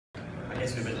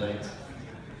case we're a bit late.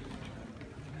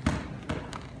 Can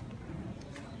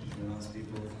ask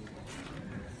people.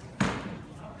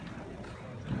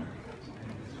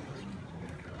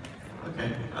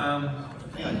 Okay, I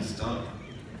think I can start.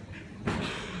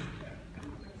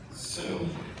 So,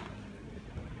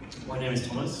 my name is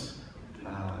Thomas.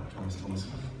 Thomas.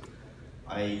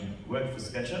 I work for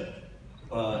SketchUp,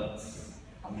 but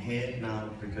I'm here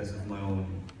now because of my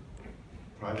own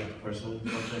private, personal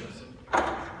project.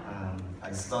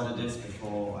 I started this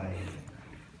before I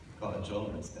got a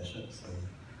job at SketchUp, so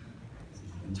it's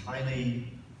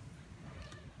entirely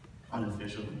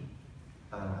unofficial,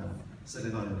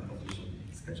 certainly not an official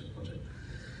SketchUp project.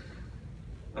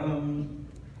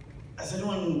 Has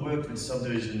anyone worked with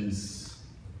subdivisions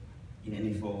in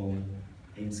any form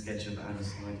in SketchUp and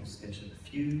outside of SketchUp? A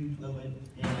few, a little bit,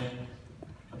 yeah.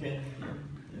 Okay, yeah,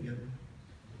 there we go.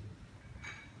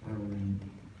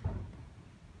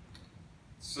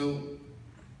 So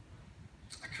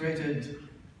I created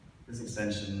this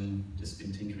extension, just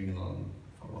been tinkering along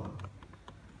for a while.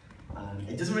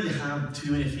 It doesn't really have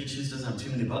too many features, doesn't have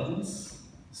too many buttons.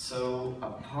 So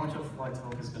a part of my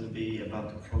talk is going to be about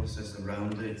the process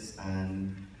around it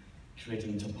and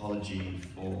creating topology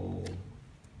for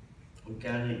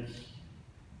organic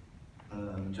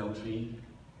geometry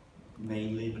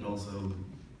mainly, but also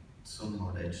some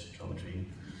hard edge geometry.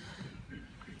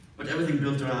 But everything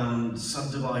built around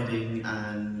subdividing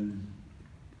and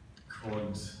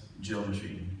quad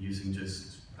geometry using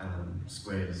just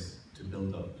squares to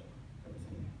build up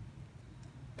everything.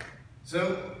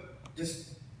 So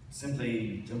just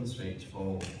simply demonstrate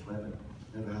for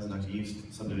whoever hasn't actually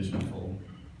used subdivision before.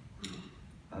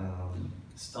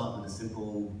 Start with a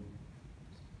simple,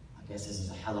 I guess this is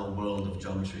a hello world of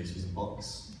geometry, so it's a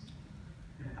box.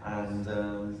 And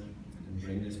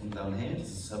bring this one down here, this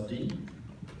is subD.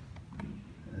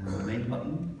 The main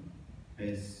button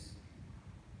is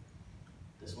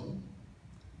this one.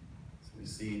 So we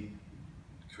see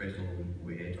create a little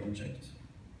weird object.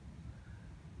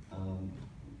 We can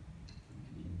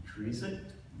increase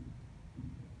it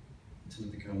until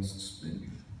it becomes smooth.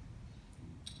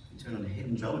 If you turn on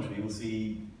hidden geometry, you'll see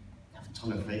you have a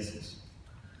ton of faces.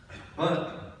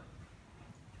 But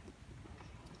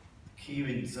the key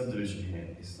with subdivision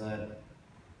here is that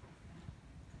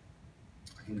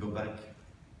I can go back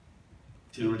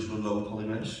to the original low poly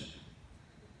mesh,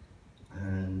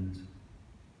 and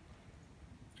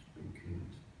we could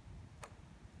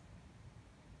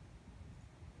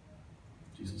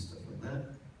do some stuff like that.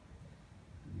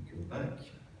 And we go back.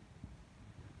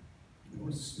 We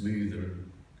want smoother,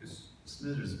 because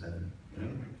smoother is better, you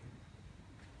know?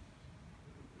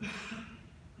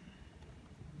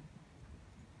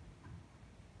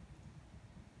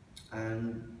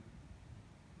 And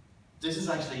this is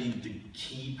actually the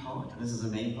key part, and this is the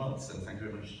main part, so thank you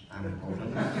very much.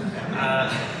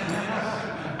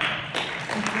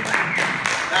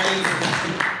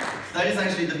 That is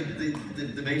actually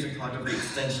the major part of the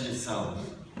extension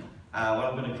itself. What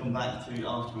I'm going to come back to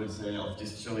afterwards of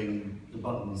just showing the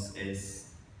buttons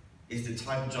is the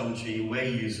type of geometry, where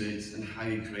you use it, and how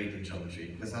you create the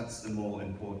geometry, because that's the more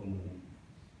important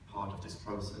part of this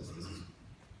process. This is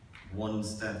one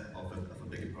step of a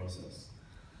bigger process.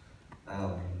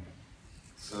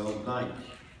 So like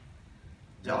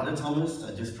the other Thomas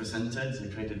I just presented, he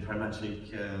created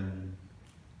parametric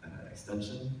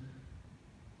extension.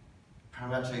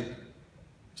 Parametric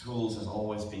tools has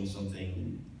always been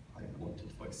something I wanted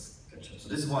for SketchUp. So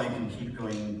this is why you can keep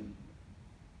going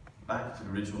back to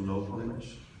the original low poly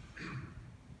mesh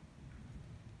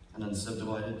and then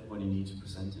subdivide it when you need to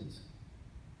present it.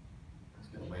 It's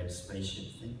got a weird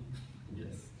spaceship thing, I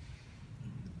guess.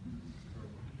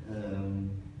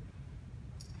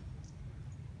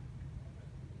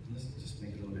 Let's just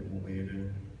make it a little bit more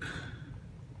weirder.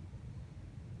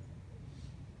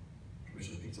 Probably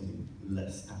should pick something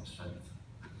less abstract.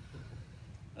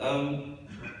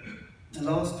 The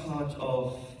last part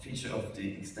of feature of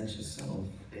the extension itself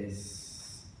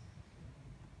is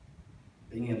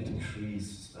being able to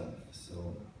crease stuff.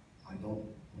 So I don't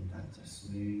want that to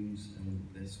smooth, and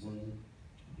this one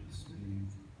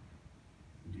smooth.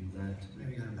 Do that.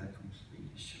 Maybe have that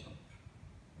completely sharp,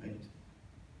 right?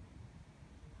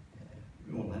 Yeah,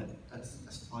 we want that.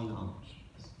 That's fine art.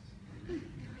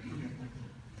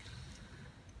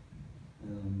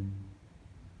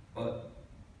 But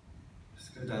let's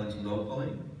go down to low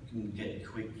poly. We can get a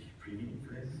quick preview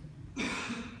for this.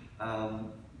 I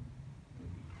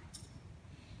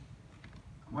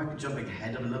might be jumping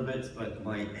ahead a little bit, but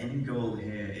my end goal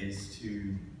here is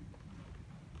to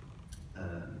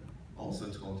also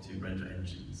talk to render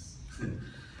engines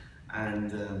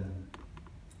and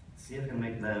see if I can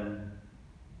make them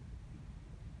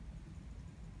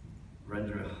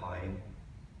render a high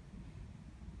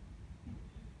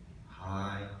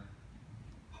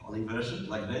poly version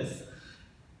like this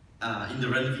in the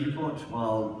render viewport,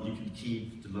 while you can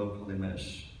keep the low poly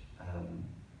mesh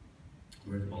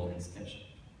workable in SketchUp.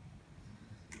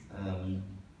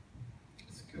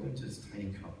 Let's go into this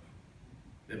tiny cup,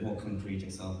 a bit more concrete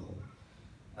example.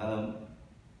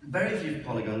 Very few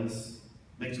polygons,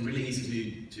 makes it really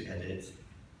easy to edit.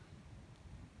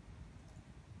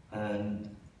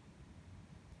 And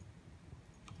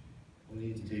all you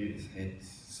need to do is hit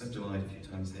subdivide a few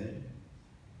times here.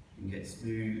 You can get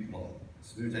smooth, well,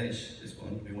 smooth edge, this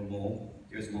one, we want more,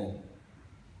 here's more.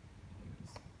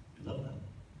 I love that.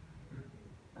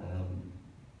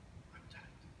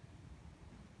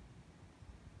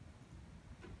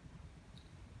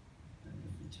 And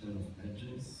if we turn off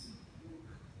edges,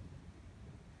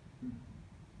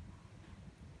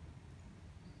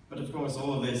 but of course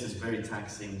all of this is very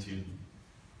taxing to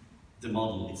the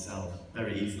model itself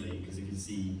very easily, because you can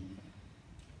see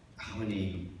how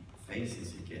many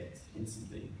faces you get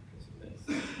instantly because of this.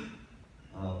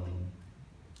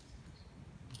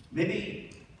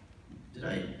 Maybe, did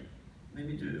I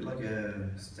maybe do it like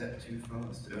a step too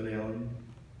fast early on?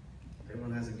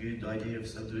 Everyone has a good idea of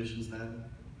subdivisions now?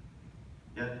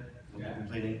 Yeah? No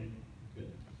complaining?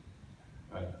 Good.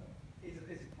 Right. Is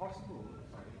it possible,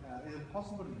 is it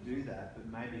possible to do that, but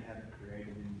maybe have it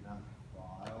created in another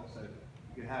file? So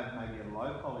you could have maybe a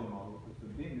low poly model, because for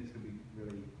BIM this could be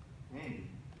really handy.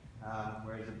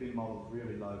 Whereas a BIM model is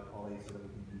really low poly so that we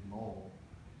can do more.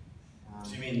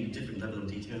 So you mean different level of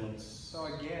details? So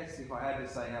I guess if I had to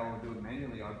say how I would do it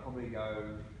manually, I'd probably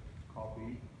go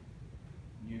copy,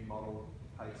 new model,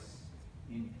 paste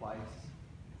in place,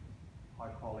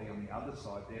 high poly on the other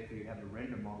side, therefore you have the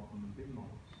render model from the BIM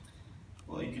model.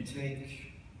 Well, you could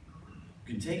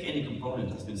take any component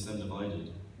that's been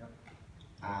subdivided, yep,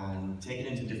 and take it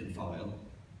into a different file.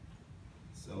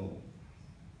 So,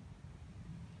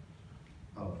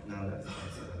 oh, now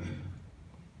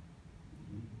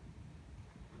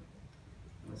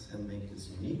let's make this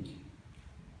unique.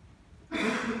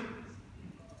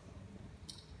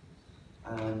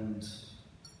 And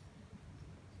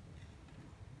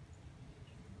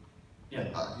yeah,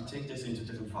 you take this into a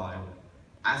different file,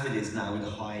 as it is now with the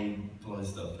high poly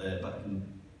stuff there, but I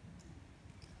can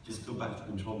just go back to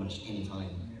control mesh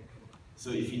anytime.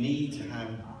 So if you need to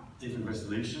have different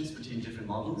resolutions between different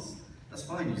models, that's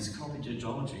fine, you just copy your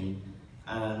geometry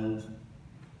and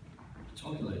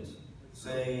toggle it.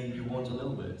 Say you want a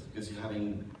little bit, because you're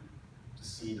having to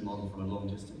see the model from a long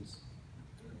distance.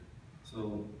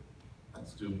 So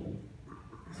that's doable.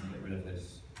 Let's get rid of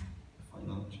this fine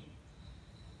margin.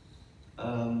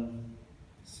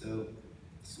 So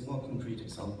some more concrete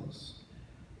examples.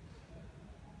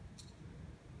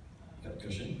 Got a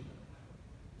cushion.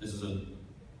 This is a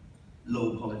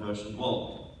low poly version.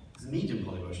 Well, it's a medium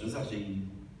poly version. It's actually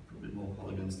a bit more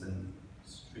polygons than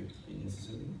strictly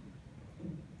necessary.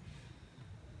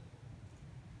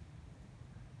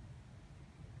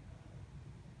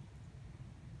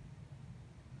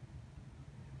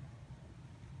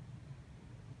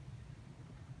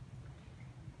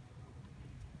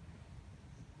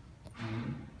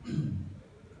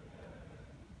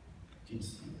 Didn't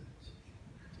see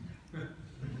that.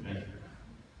 Okay.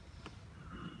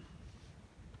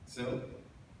 So,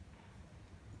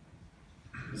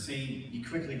 you see, you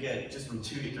quickly get, just from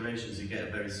 2 iterations, you get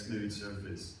a very smooth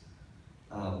surface.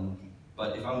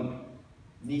 But if I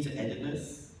need to edit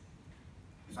this,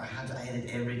 if I had to edit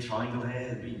every triangle here,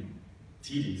 it'd be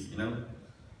tedious, you know?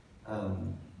 So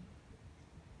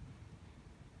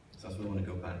that's why I want to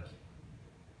go back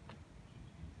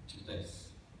to this.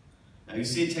 Now you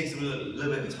see it takes a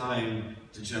little bit of time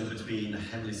to jump between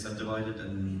heavily subdivided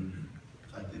and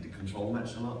the control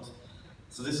mesh a lot.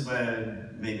 So this is where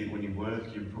maybe when you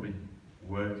work, you probably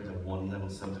work at a 1-level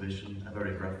subdivision, a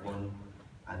very rough one,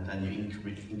 and then you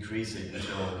increase it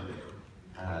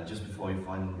until just before you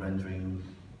final rendering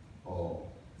or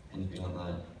anything like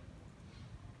that.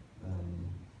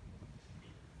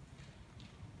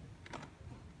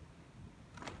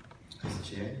 There's a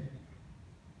chair.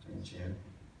 Turn chair.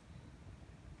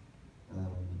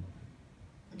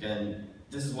 Again,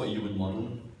 this is what you would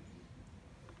model.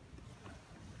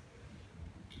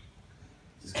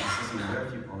 Just consisting of very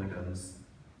few polygons,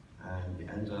 and you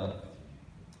end up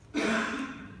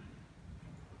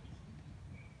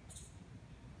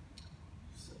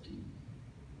subD.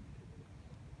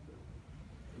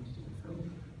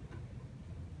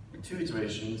 In 2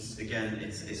 iterations, again,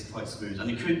 it's quite smooth,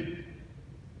 and you could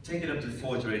take it up to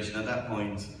 4 iterations. At that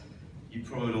point, you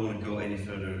probably don't want to go any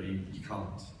further. You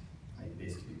can't. I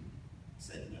basically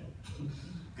said no.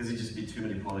 Because it'd just be too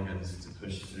many polygons to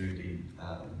push through the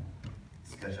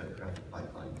SketchUp graphic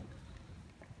pipeline.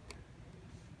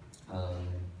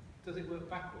 Does it work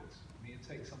backwards? I mean, it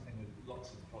takes something with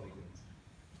lots of polygons.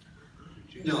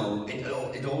 No,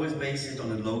 it always bases it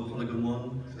on a low polygon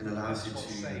one and allows you to.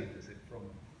 Saved, is it from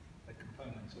a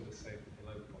component sort of saved with the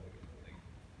low polygon thing?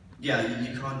 Yeah,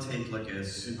 you can't take like a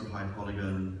super high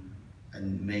polygon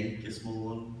and make a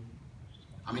small one.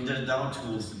 I mean, there are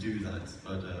tools to do that,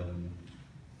 but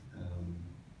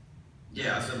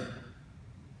yeah, so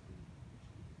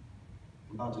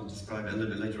I'm about to describe it a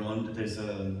little bit later on. There's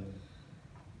a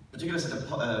particular set of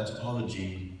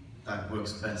topology that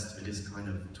works best with this kind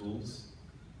of tools.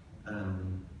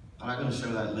 And I'm going to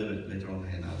show that a little bit later on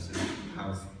here now, so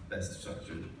how it's best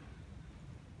structured.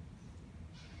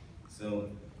 So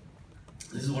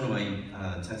this is one of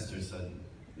my testers that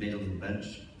made a little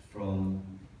bench from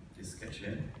this sketch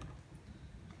here.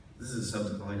 This is a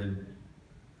subdivided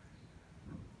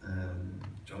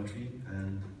geometry,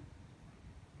 and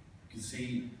you can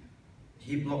see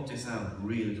he blocked this out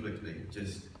really quickly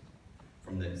just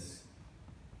from this.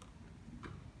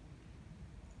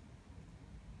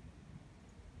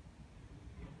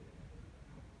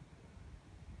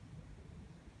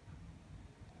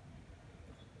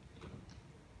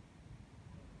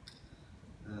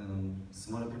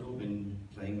 Some other people have been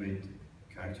playing with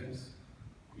characters,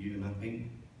 U mapping.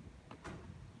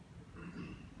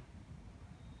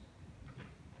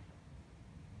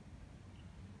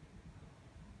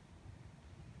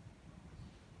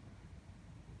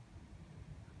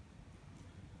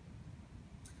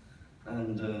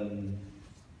 And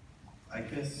I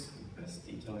guess the best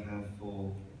detail I have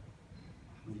for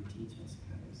how many details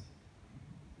I have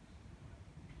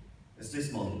is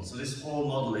this model. So this whole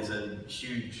model is a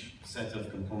huge set of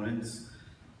components.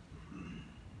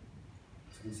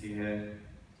 As you can see here.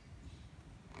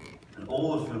 And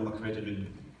all of them are created with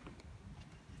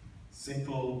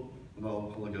simple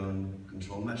low polygon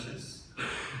control meshes.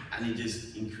 And he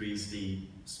just increased the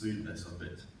smoothness of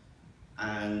it.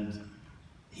 And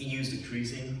he used the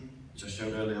creasing, which I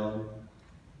showed earlier on.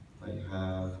 Like you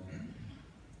have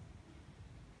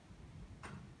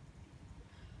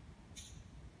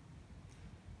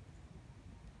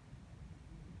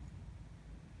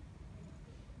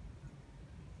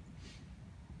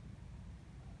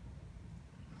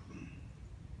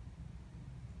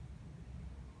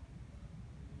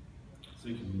so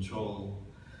you can control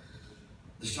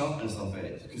the sharpness of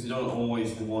it, because you don't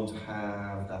always want to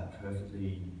have that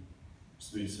perfectly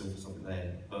smooth surface of it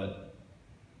there, but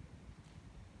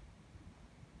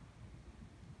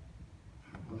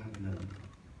what happened now?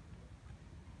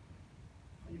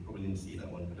 You probably didn't see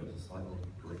that one, but it was a slight little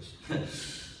glitch.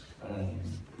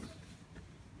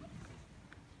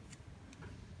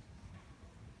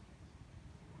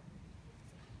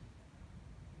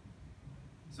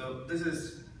 So this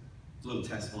is a little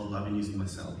test model I've been using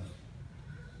myself.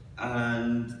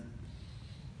 And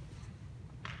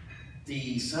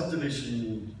the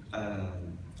subdivision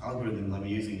algorithm I'm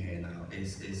using here now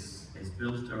is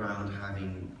built around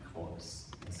having quads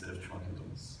instead of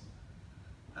triangles.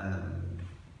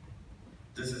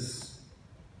 This is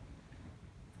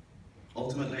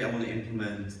ultimately I want to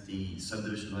implement the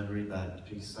subdivision library that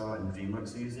Pixar and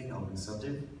DreamWorks are using,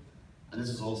 OpenSubDiv, and this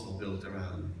is also built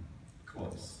around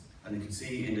quads. And you can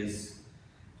see in this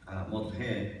model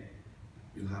here,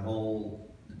 you'll have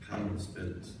all the panels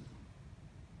built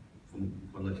from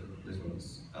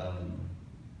literals.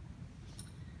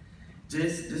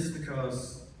 This is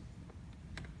because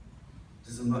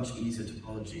this is a much easier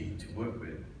topology to work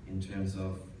with in terms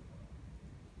of,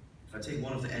 if I take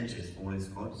one of the edges for one of these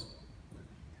quads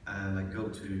and I go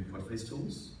to quad face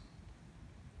tools,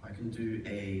 I can do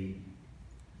a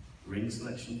ring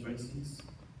selection, for instance,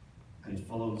 and it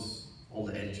follows all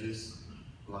the edges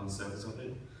along the surface of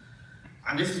it.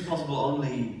 And this is possible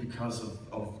only because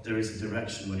of there is a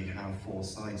direction when you have four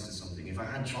sides to something. If I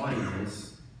had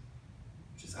triangles,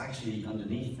 which is actually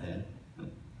underneath there,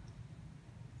 and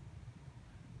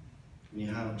you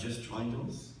have just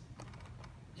triangles,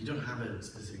 you don't have a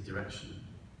specific direction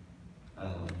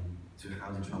to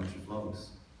how the geometry flows.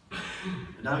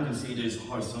 But now you can see there's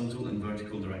horizontal and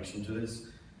vertical direction to this,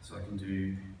 so I can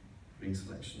do ring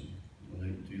selection. I'm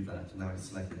going to do that, and now I've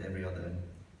selected every other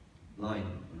line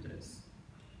on this.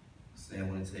 Say I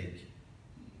want to take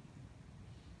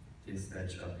this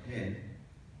edge up here.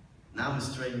 Now I'm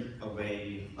straying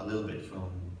away a little bit from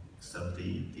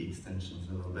subD, the extensions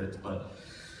a little bit, but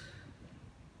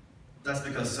that's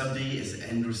because subD is the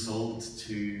end result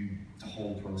to the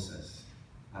whole process.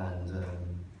 And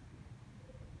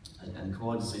And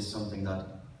chords is something that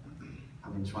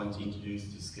I've been trying to introduce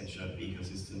to SketchUp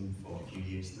ecosystem for a few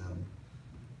years now.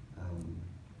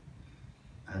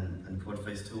 And chord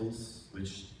face tools,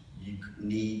 which you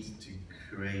need to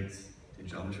create the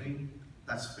geometry,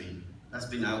 that's free. That's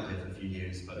been out there for a few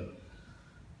years, but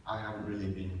I haven't really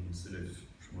been sort of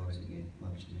promoting it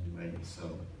much in any way.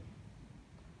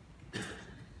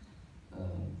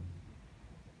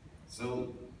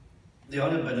 So the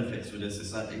other benefits with this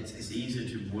is that it's easier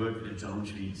to work with the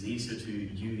geometry, it's easier to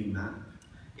UV map,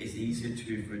 it's easier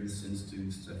to, for instance,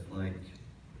 do stuff like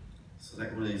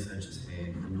select one of these edges here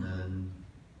and then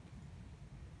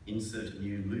insert a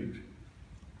new loop.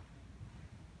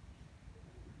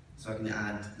 So I can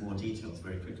add more details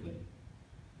very quickly.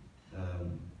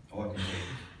 Or I can take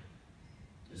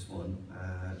this one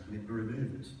and maybe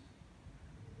remove it.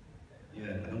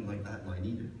 Yeah, I don't like that line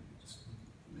either. Just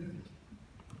remove it.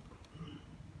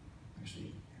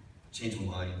 Actually, change the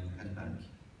line, add it back.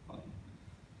 Fine.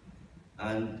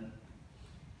 And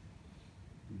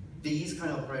these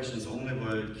kind of operations only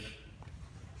work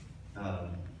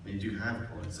when you do have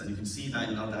chords, and you can see that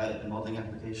in other modeling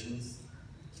applications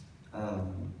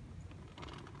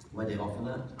where they offer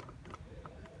that.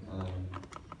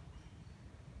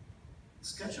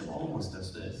 SketchUp almost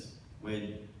does this with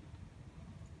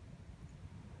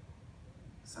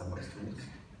sandbox tools.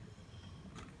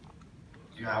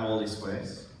 You have all these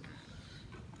squares,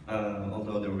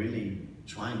 although they're really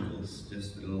triangles,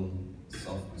 just a little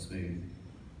soft and smooth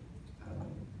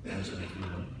edge between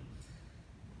them.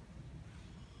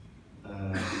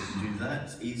 You can do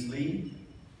that easily.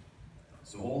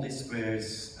 So all these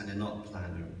squares, and they're not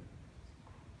planar,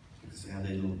 because they have a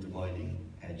little dividing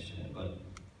edge here. But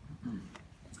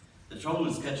the trouble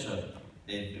with SketchUp,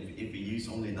 if you use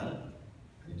only that,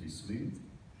 and you do smooth,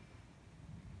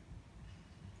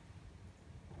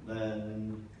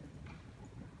 then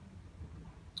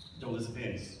it all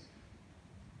disappears.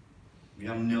 We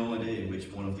have no idea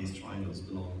which one of these triangles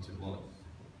belong to what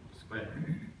square.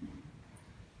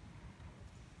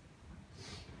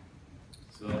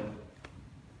 So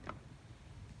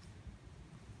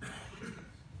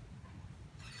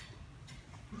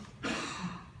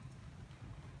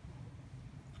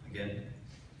again,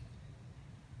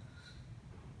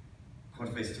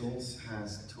 Quadface Tools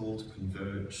has a tool to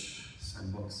converge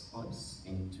sandbox pods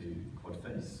into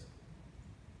Quadface.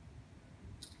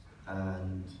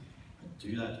 And I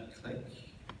do that click.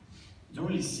 You don't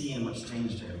really see much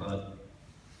change there, but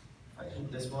if I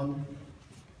hit this one,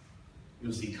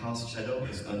 you'll see cast shadow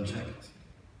is unchecked.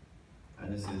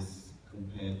 And this is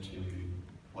compared to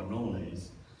what normally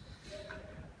is.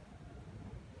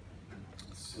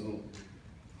 So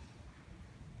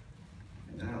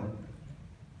now,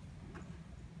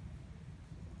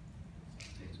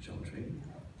 take the geometry,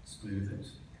 smooth it,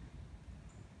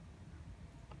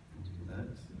 and do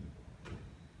that.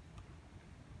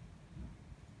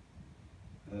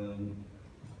 And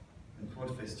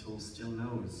Quadface Tool still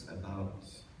knows about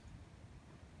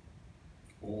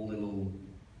all the little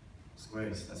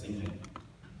squares that's in here.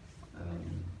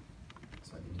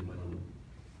 So I can do my little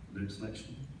loop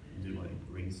selection and do my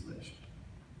ring selection.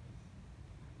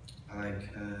 I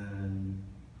can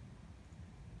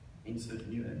insert a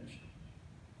new edge.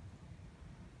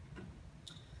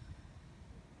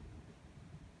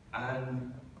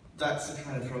 And that's the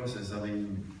kind of process I've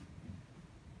been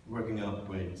working up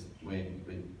with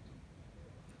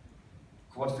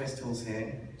Quadface Tools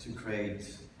here to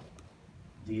create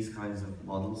these kinds of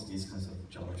models, these kinds of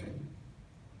geometry.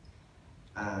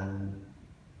 And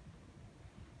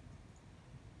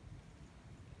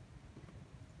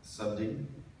subD.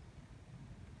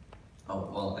 Oh,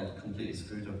 well, I completely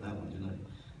screwed up that one, didn't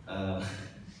I?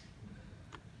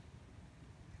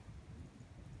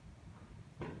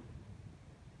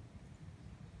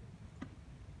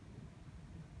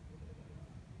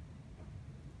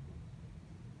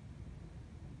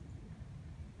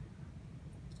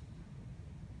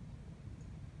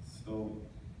 So,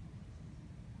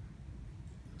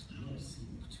 I don't see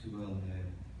too well here.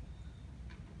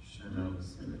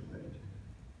 Shadows and liquid.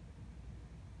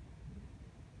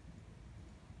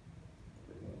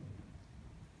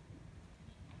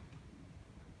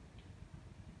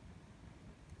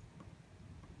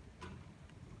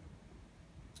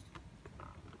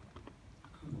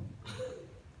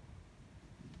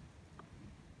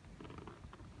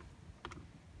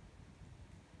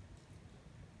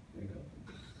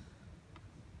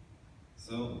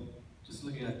 So, just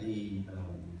looking at the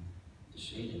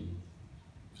shading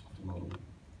of the model,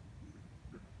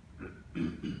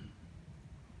 you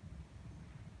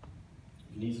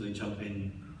can easily jump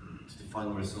in to the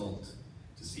final result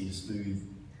to see the smooth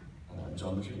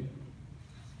geometry.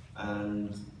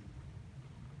 And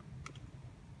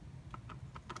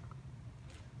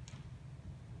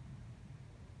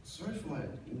sorry for my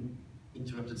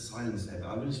interrupted silence there, but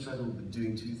I really struggle with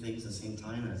doing two things at the same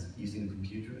time as using the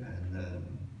computer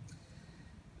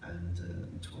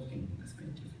and talking. That's very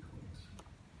difficult.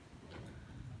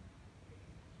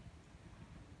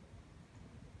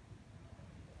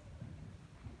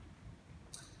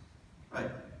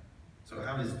 Right, so I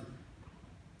have this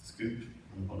scoop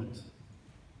on the bonnet,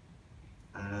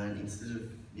 and instead of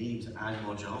needing to add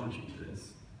more geometry to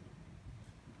this,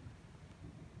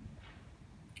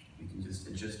 we can just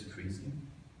adjust the creasing.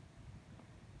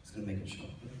 It's going to make it sharper.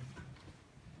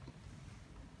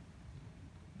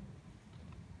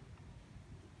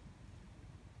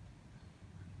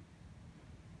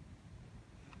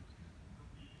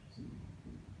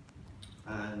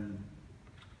 And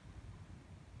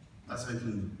that's how we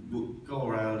can go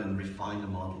around and refine the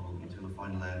model until the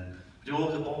final end. But you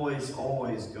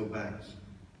always go back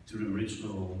to the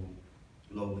original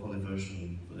low poly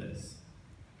version for this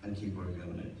and keep working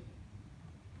on it.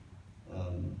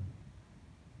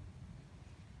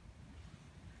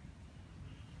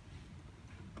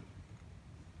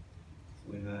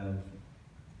 So we have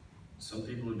some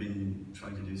people have been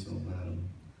trying to do some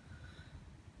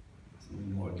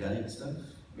more organic stuff.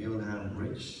 We even have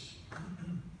Rich.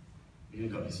 We even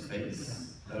got his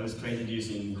face. That was created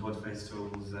using quad face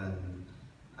tools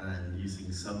and using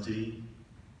subD.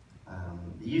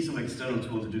 He used some external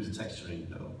tool to do the texturing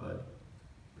though, but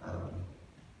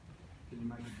Can you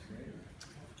make it clear?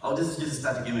 oh, this is just a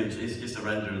static image. It's just a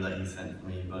render that he sent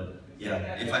me. But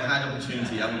yeah, if I had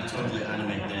opportunity, I would totally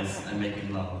animate this and make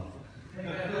him laugh.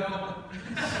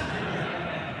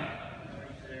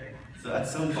 So at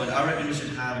some point, I reckon we should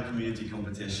have a community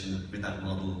competition with that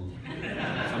model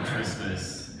for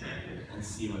Christmas and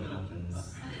see what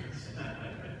happens.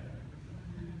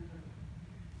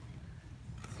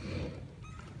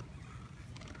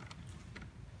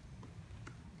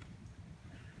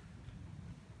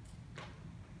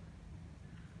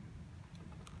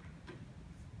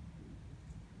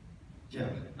 Yeah.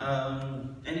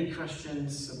 Any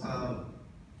questions about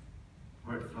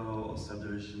workflow or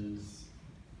subdivisions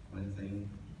or anything?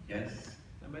 Yes?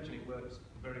 I imagine it works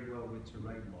very well with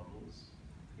terrain models.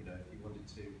 You know, if you wanted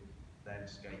to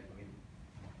landscape,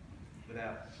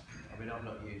 I've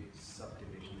not used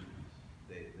subdivision,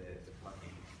 the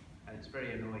plugin, and it's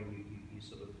very annoying. You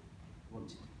sort of want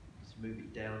to move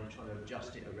it down, trying to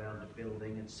adjust it around a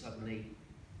building, and suddenly,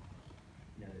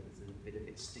 you know, there's a bit of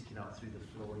it sticking up through the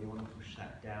floor. You want to push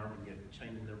that down, and you're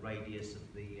changing the radius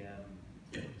of the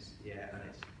yeah, and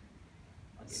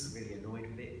I get really annoyed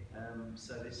with it.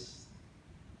 So this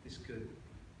could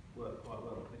work quite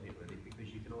well, couldn't it, really?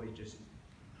 Because you can always just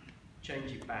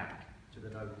change it back to the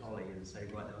no poly and say,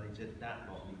 right, that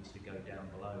lot needs to go down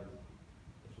below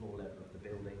the floor level of the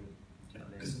building.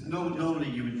 Because normally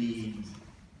you would need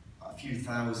a few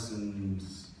thousand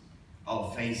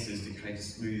of faces to create a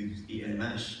smooth, even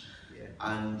mesh. Yeah.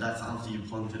 And that's after you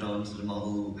plonk it onto the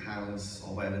model house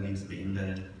or whatever needs to be in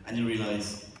there. And you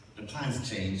realise the plans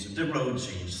changed, the road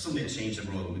changed, somebody changed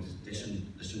the road. They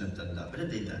shouldn't have done that, but they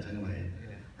did that anyway.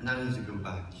 Yeah. And now you have to go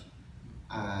back.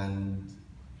 And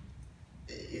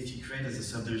if you create as a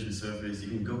subdivision surface, you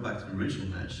can go back to the original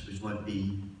mesh, which might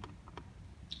be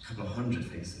a couple of hundred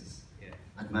faces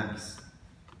at max.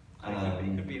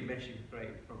 It could be a mesh you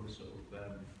create from a sort of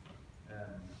cloud,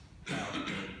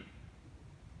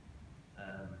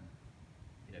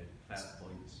 you know, cloud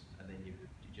points, and then you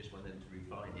just want them to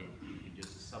refine it. You can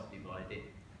just subdivide it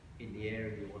in the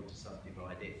area you want to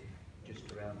subdivide it,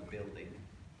 just around the building,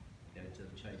 you know, to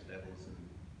change levels and.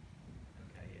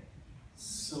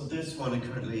 So this one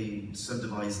currently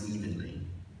subdivides evenly.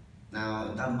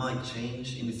 Now that might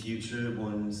change in the future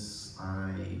once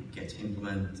I get to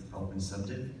implement Open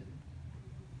Subdiv.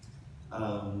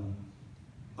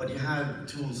 But you have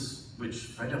tools which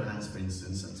Fredo has, for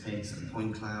instance, that takes a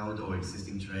point cloud or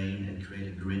existing terrain and create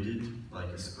a gridded, like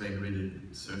a square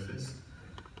gridded surface.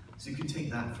 So you could take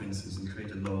that, for instance, and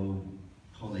create a low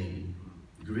poly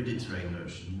gridded terrain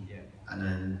version, and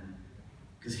then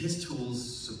because his tools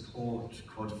support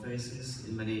quad faces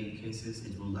in many cases,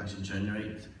 it will actually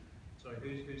generate. Sorry,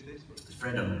 who's this?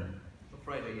 Fredo. Oh,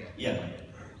 Fredo, yeah. Yeah.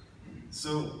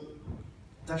 So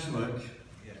that should work.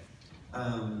 Yeah.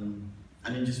 And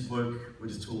then just work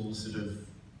with the tools, sort of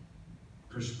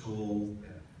push pull.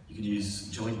 Yeah. You can use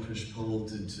joint push pull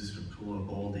to sort of pull up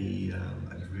all the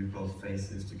a group of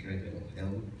faces to create a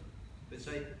hill. But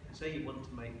say you want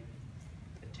to make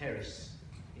a terrace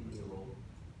in your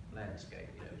landscape,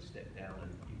 you know, step down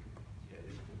and you know,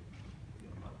 this could be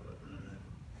on my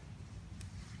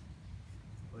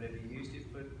Or have you used it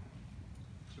for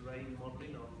terrain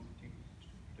modelling, or do you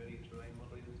do any terrain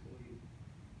modelling at all?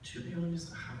 To be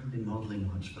honest, I haven't been modelling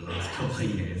much for the last couple of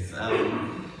years.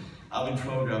 I've been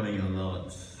programming a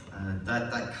lot.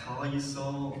 That car you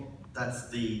saw, that's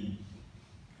the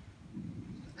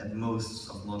at most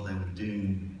of modelling I'm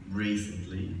doing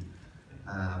recently.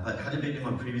 But had it been in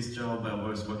my previous job where I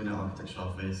was working in an architecture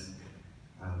office,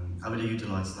 I would have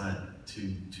utilised that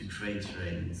to create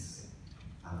terrains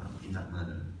in that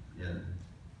manner. Yeah.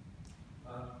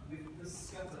 With the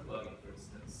scatter plugin, for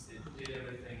instance, it did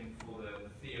everything for the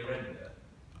Thea render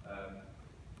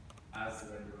as the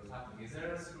render was happening. Is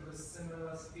there a sort of a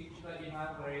similar feature that you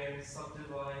have where you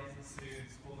subdivide and smooth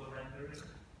for the rendering?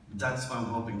 That's what I'm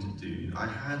hoping to do. I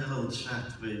had a little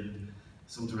chat with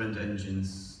some of the render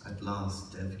engines at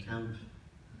last dev camp,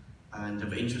 and they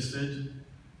were interested.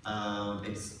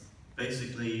 It's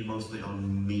basically mostly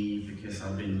on me because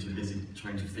I've been too busy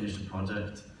trying to finish the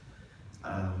project.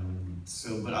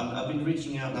 But I've been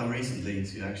reaching out now recently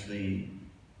to actually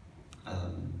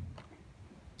talk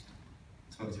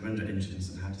to render engines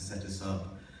and how to set this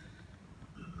up.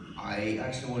 I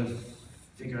actually want to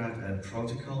figure out a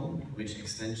protocol which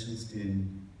extensions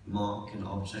can mark an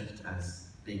object as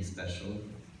being special.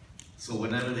 So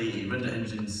whenever the render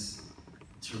engines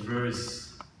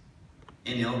traverse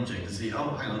any object and say,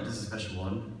 oh, hang on, this is a special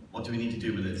one. What do we need to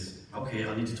do with this? Okay,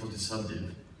 I need to talk to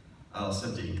subD.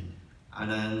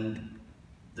 And then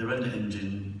the render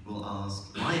engine will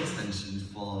ask my extension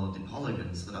for the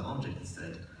polygons for that object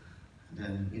instead. And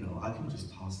then, I can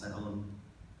just pass that on,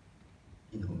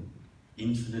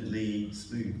 infinitely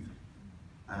smooth.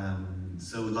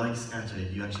 So like scatter,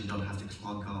 you actually don't have to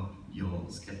clog up your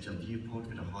SketchUp viewport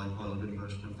with a high polygon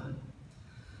version of that.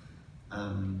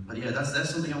 But yeah, that's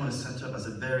something I want to set up as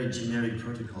a very generic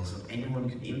protocol, so anyone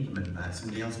can implement that.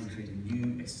 Somebody else can create a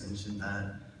new extension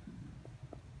that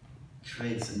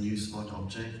creates a new smart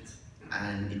object,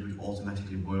 and it would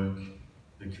automatically work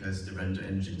because the render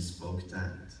engine spoke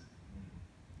that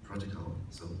protocol.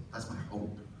 So that's my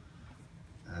hope.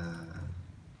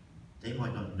 They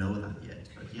might not know that yet,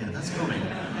 but yeah, that's coming.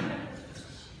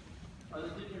 Are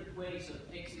there different ways of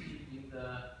executing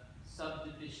the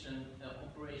subdivision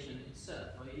operation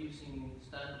itself? Are you using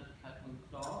standard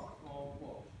Kaplan-Clark or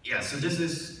what? Yeah, so this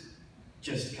is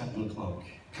just Kaplan-Clark.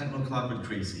 Kaplan-Clark with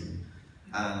creasing.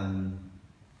 And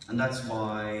that's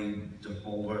why the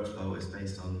whole workflow is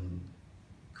based on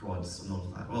quads and all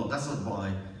of that. Well, that's not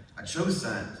why. I chose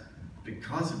that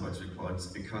because it works with quads,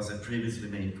 because I previously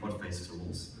made quad face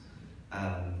tools.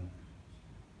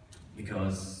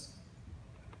 Because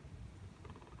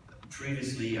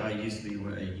previously I used to be a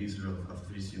user of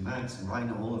 3ds Max and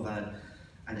Rhino, all of that,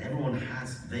 and everyone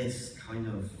has this kind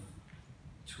of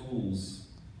tools,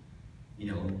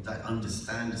 that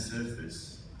understand the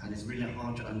surface, and it's really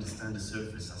hard to understand the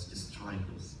surface as just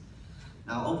triangles.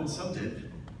 Now,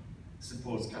 OpenSubDiv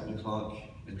supports Kaplan-Clark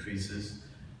with creases,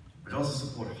 but also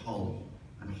support hull,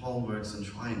 and hull works on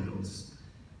triangles.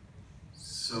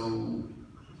 So,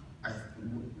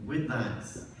 with that,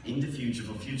 in the future,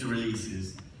 for future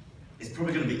releases, it's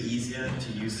probably going to be easier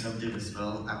to use subdiv as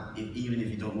well, even if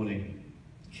you don't want to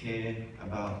care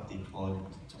about the quad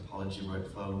topology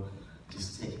workflow.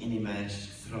 Just take any mesh,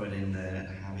 throw it in there,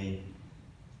 and have it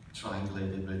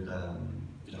triangulated with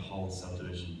a whole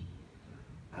subdivision.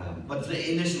 But for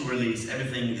the initial release,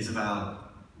 everything is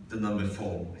about the number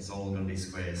 4. It's all going to be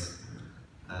squares.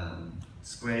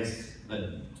 Squares,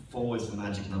 4 is the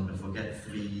magic number. Forget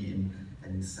 3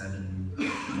 and 7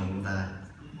 and all that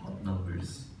odd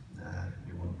numbers.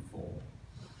 We want 4.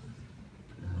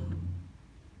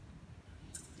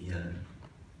 Yeah.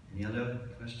 Any other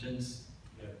questions?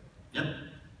 Yeah. Yep.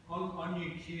 On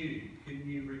your cube, can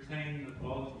you retain the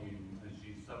volume as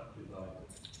you subdivide it?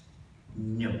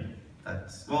 No.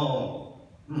 That's, well,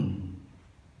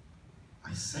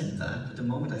 I said that, but the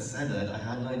moment I said that, I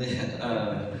had no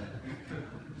idea.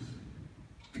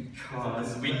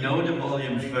 Because we know the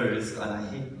volume first, and I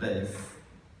hit this,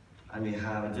 and we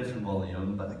have a different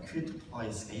volume, but I could apply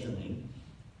scaling.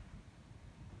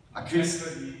 I could. That's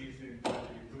what you're using, you're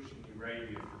pushing the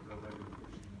radius as well as you're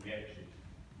pushing the edges.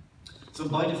 So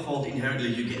by default,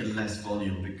 inherently, you get less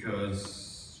volume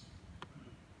because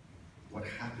what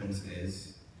happens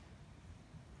is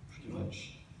pretty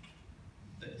much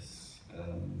this.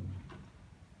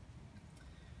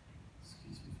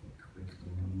 Excuse me for a quick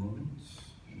little moment.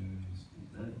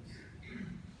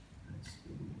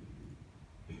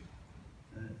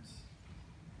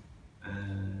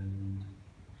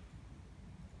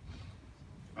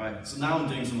 Alright, so now I'm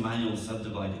doing some manual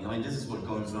subdividing. I mean, this is what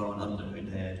goes on under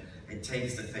there. It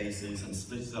takes the faces and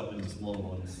splits it up into small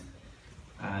ones.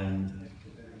 And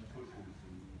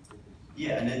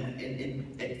Yeah, and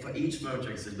then for each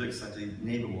vertex, it looks at the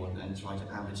neighbor one and try to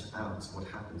average it out. So what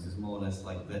happens is more or less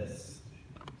like this.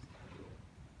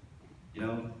 You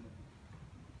know?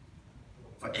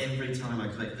 For every time I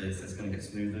click this, it's going to get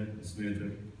smoother and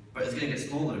smoother. But it's going to get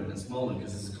smaller and smaller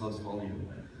because it's a closed volume.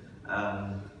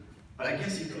 But I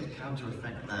guess you could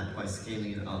counter-effect that by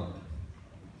scaling it up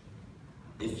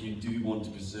if you do want to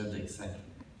preserve the exact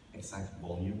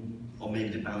volume, or maybe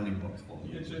the bounding box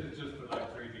volume. It's just for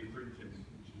like 3D printing,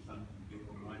 which is something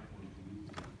people might want to use.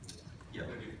 Yeah.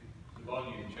 But if the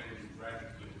volume changes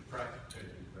radically, the price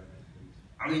changes radically.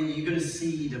 I mean, you're going to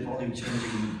see the volume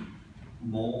changing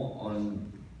more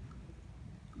on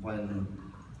when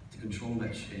the control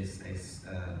mesh is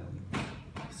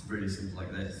really simple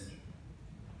like this.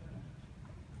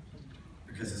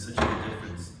 Because it's such a big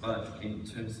difference. But in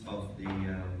terms of the go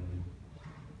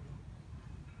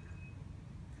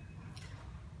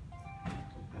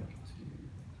back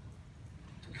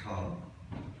to car.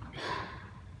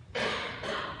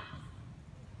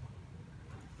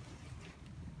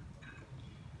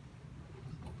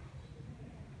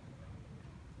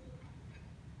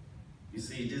 You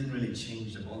see, it didn't really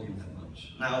change the volume that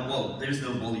much. Now, well, there's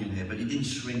no volume here, but it didn't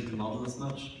shrink the model as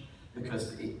much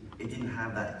because it didn't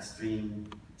have that extreme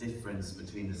difference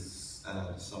between the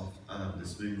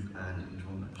smooth and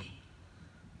control mesh.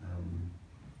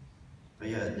 But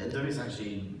yeah, there is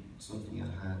actually something I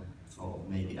had thought of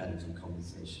maybe adding some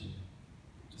compensation,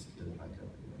 just to get it back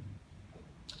up again.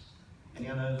 Any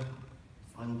other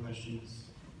final questions?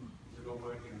 Is it all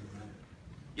working on that?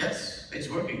 Yes, it's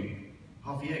working.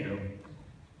 Half a year ago.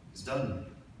 It's done.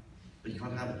 But you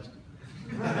can't have it.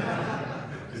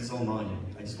 Because it's all mine.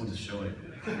 I just wanted to show it.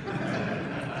 So,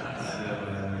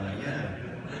 yeah.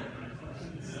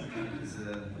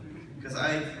 Because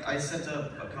I set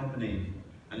up a company,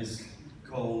 and it's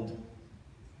called,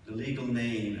 the legal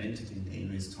name, entity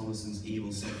name is Thomthom's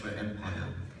Evil Software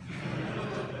Empire.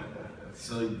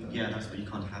 So, yeah, that's why you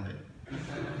can't have it.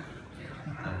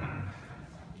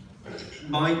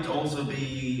 Might also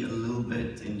be a little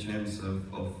bit in terms of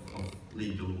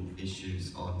legal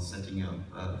issues on setting up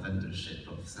vendorship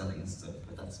of selling stuff,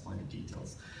 but that's minor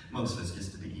details. Most of it's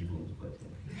just to be evil, but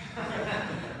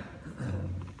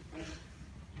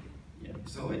yeah.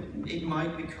 So it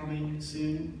might be coming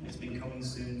soon. It's been coming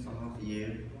soon for half a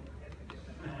year.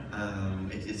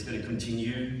 It's going to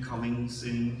continue coming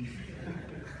soon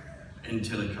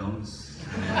until it comes.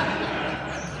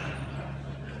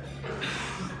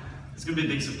 It's going to be a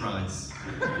big surprise.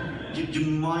 You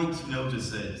might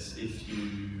notice it if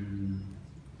you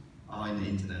are in the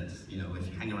internet. You know, if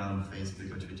you hang around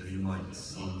Facebook or Twitter, you might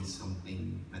see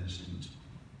something mentioned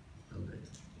a little bit.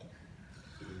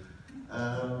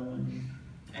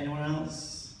 Anyone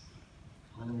else?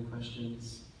 Final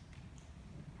questions?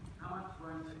 How much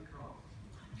won't it cost?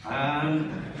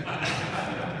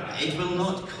 It will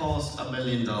not cost $1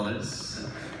 million.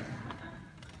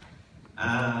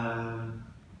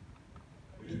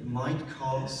 It might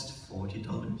cost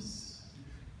 $40.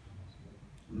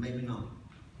 Maybe not.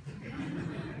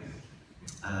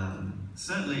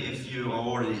 Certainly if you are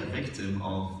already a victim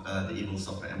of the evil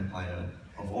software empire,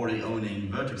 of already owning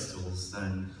Vertex tools,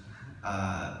 then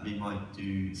we might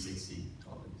do $60.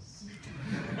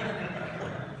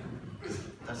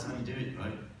 That's how you do it,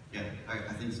 right? Yeah,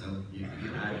 I think so. You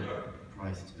add a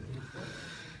price to it.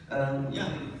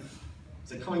 Yeah,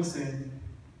 so coming soon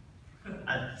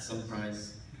at some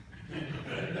price.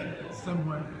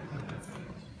 Somewhere.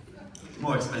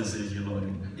 More expensive, you're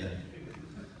loyal, yeah.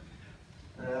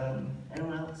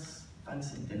 Anyone else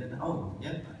fancy dinner? Oh,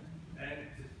 yeah. To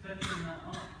fetching that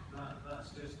up, that's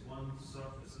just one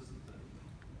surface, isn't it?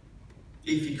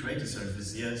 If you create a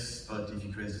surface, yes, but if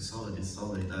you create a solid, it's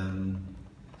solid.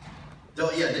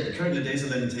 Though, yeah, currently there's a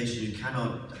limitation. You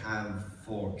cannot have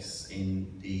forks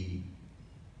in the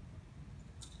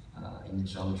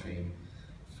geometry.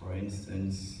 For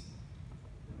instance,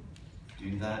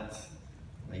 do that.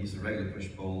 I use a regular push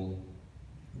ball.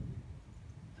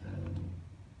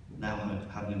 Now I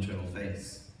have an internal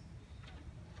face.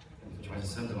 If I try to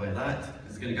subdivide that,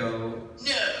 it's going to go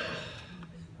no,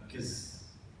 because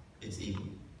it's evil.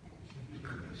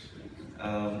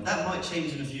 That might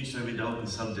change in the future with the open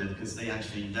subdiv, because they're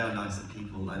nice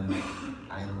people and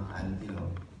you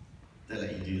know, they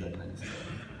let you do that kind of stuff.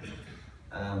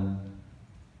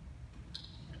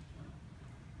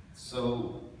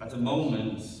 So at the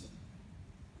moment,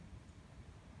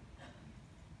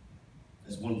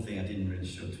 there's one thing I didn't really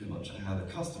show too much. I have a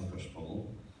custom push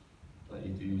pole, but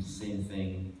you do the same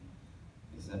thing,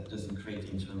 is that it doesn't create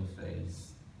the internal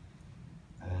phase,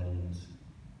 and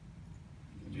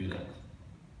you can do that.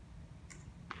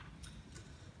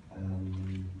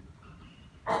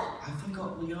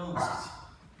 well, you asked.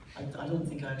 I don't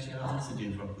think I actually answered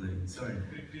you properly. Sorry.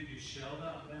 Did you shell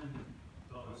that then?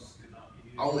 Those did not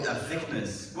use Oh, yeah,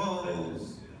 thickness. Well,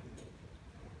 thickness,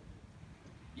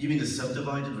 you mean the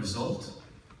subdivided result?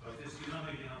 But this, you know,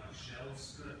 you have a shell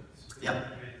script. Yeah.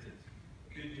 Created.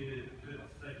 Could you put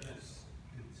a thickness,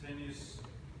 continuous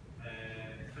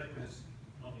thickness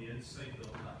on the inside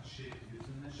of that shape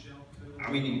using this shell tool?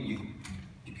 I mean,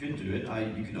 you could do it.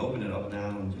 You can open it up now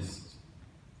and just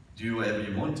do whatever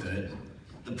you want to it.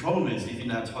 The problem is, if you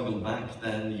now toggle back,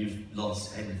 then you've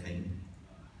lost everything.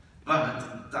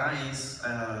 But that is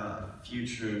a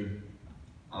future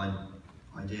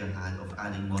idea I had of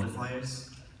adding modifiers.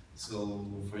 So,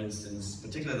 for instance,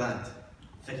 particularly that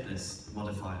thickness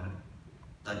modifier,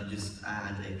 that you just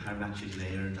add a parametric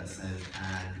layer that says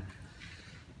add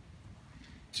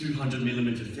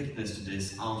 200mm thickness to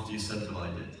this after you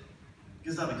subdivide it.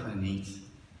 Because that'd be kind of neat.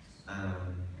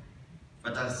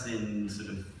 But that's in sort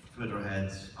of further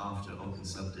ahead after open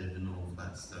subdiv and all of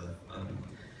that stuff.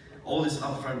 All this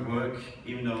upfront work,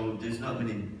 even though there's not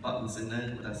many buttons in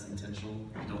there, but that's intentional.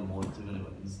 You don't want too many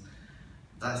buttons.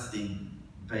 That's the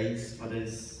base for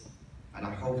this, and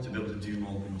I hope to be able to do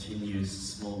more continuous,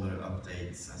 smaller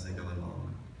updates as I go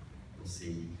along. We'll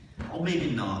see, or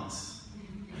maybe not.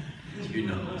 Who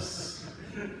knows?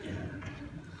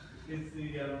 Yeah. Is the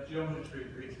geometry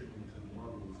written into the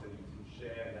model so you can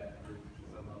share that with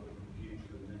some other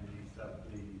computer and then use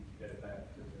subD to get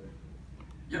back to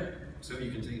the... Yep. So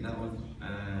you can take that one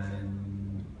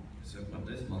and just open up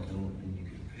this model and you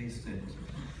can paste it.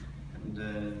 And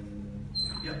then,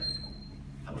 yeah,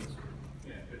 that works.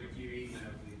 Yeah, but if you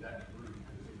email me that group,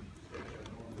 because it's such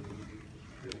a model,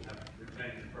 you still have to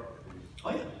retain the properties. Oh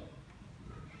yeah.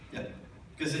 Yeah.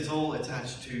 Because it's all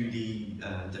attached to the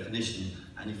definition,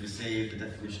 and if you save the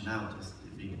definition out, it's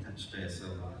being attached there, so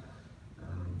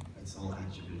it's all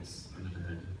attributes under the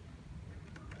hood.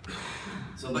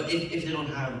 So, but if they don't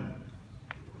have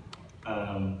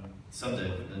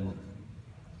subdiv, then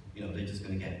you know they're just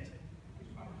going to get.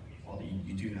 Well,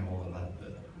 you do have all of that,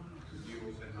 but You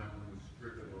also might want to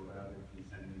strip it all out if you're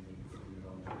sending it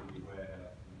on to the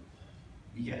warehouse.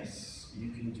 yes,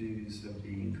 you can do subd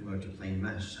and convert to plain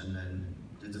mesh, and then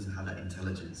it doesn't have that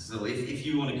intelligence. So if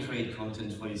you want to create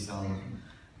content for yourself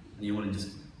and you want to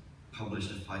just publish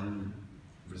the final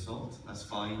result, that's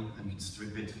fine, and you can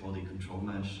strip it for the control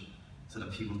mesh so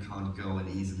that people can't go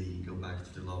and easily go back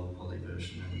to the low poly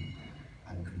version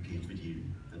and compete with you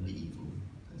and be evil.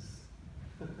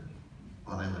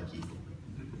 Well, I like evil.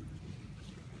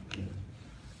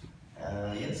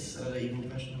 Yeah. Yes, evil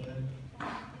question up there? If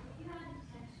you add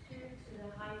texture to the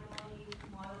high poly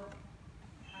model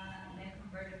and then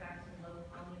convert it back to the low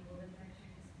poly, will the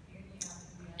texture disappear? Do you have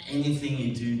to do that? Anything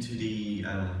you do to the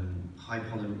high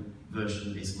poly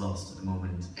version is lost at the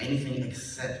moment. Anything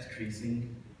except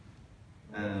creasing.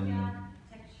 If you add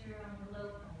texture on the low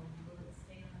poly, will it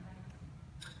stay on the high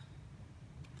poly?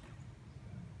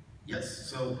 Yes,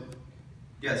 so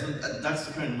that's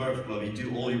the current workflow. You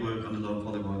do all your work on the low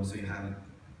poly one, so you have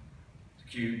the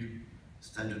cube,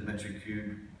 standard metric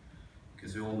cube,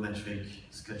 because they're all metric,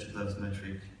 SketchUp loves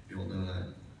metric, you all know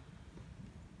that.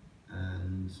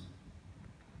 And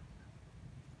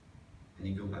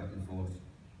you go back and forth.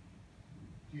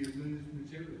 Do you lose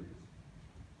materials?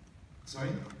 Sorry?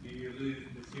 Do you lose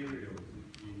materials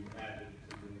if you add it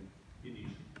to the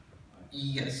finish?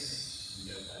 Yes.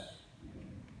 You go back.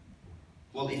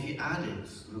 Well, if you add it,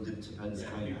 well, it depends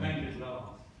how You you paint it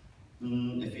last.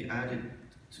 If you add it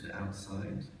to the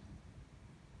outside,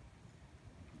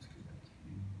 let's go back to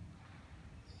you.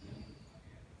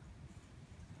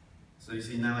 So you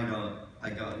see now I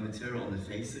got a material on the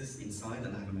faces inside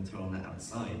and I have a material on the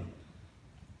outside.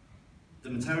 The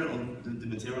material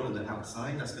on the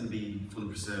outside, that's going to be fully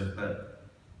preserved, but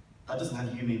that doesn't have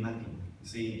UV mapping. You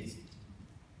see, it's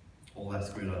all that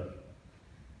screwed up.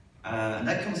 And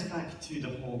that comes back to the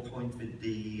whole point with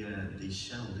the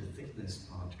shell, the thickness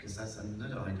part, because that's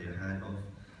another idea I had of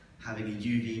having a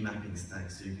UV mapping stack,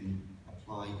 so you can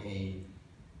apply a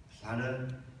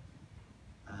planar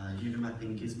UV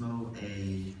mapping gizmo,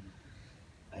 a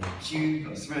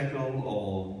cube, a spherical,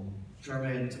 or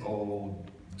pyramid, or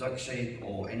duck shape,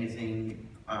 or anything.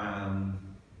 I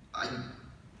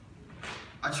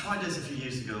tried this a few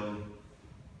years ago.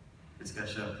 With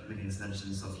SketchUp, making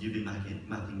extensions of UV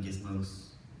mapping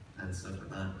gizmos and stuff like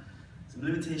that. Some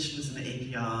limitations in the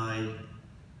API.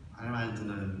 I ran on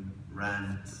a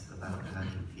rant about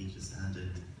having features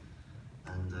added,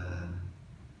 and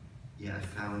yeah, I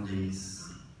found these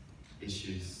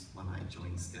issues when I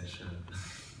joined SketchUp.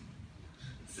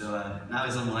 So now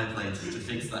it's on my plate to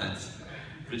fix that,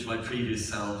 which my previous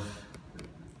self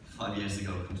 5 years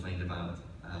ago complained about.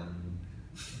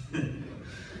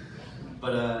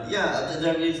 But yeah,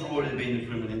 there is already been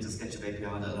improvement into SketchUp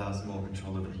API that allows more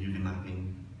control over the UV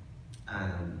mapping.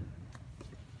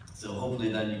 So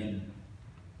hopefully then you can,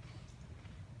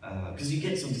 because you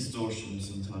get some distortion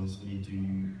sometimes when you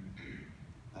do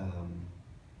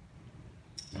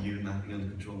the UV mapping under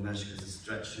control mesh, because it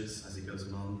stretches as it goes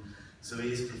along. So it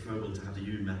is preferable to have the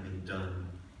UV mapping done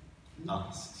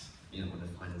last, you know, when the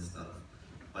final stuff.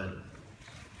 But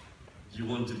you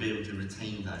want to be able to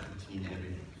retain that between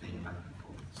everything back and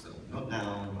forth. So not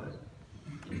now, but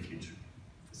in the future,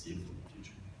 foreseeable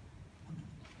future.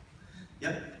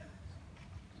 Yep.